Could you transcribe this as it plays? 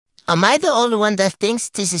Am I the only one that thinks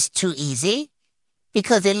this is too easy?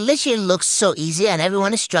 Because it literally looks so easy and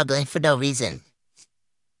everyone is struggling for no reason.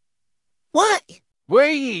 What?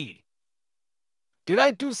 Wait! Did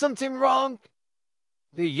I do something wrong?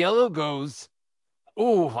 The yellow goes.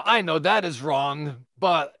 Ooh, I know that is wrong,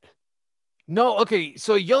 but no, okay,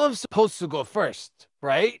 so yellow's supposed to go first,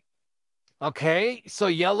 right? Okay, so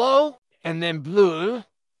yellow and then blue.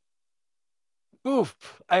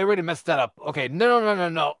 Oof, I already messed that up. Okay,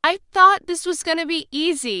 no. I thought this was gonna be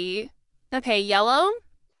easy. Okay, yellow,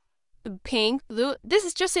 pink, blue. This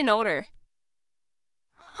is just in order.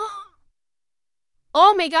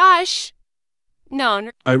 Oh my gosh. No.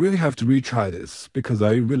 I really have to retry this because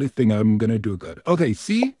I really think I'm gonna do good. Okay,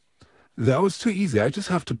 see? That was too easy. I just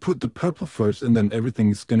have to put the purple first and then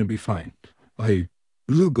everything's gonna be fine. Okay,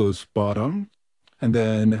 blue goes bottom, and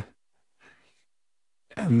then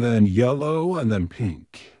yellow, and then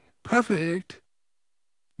pink. Perfect.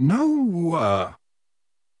 No,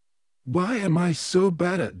 why am I so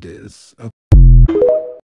bad at this?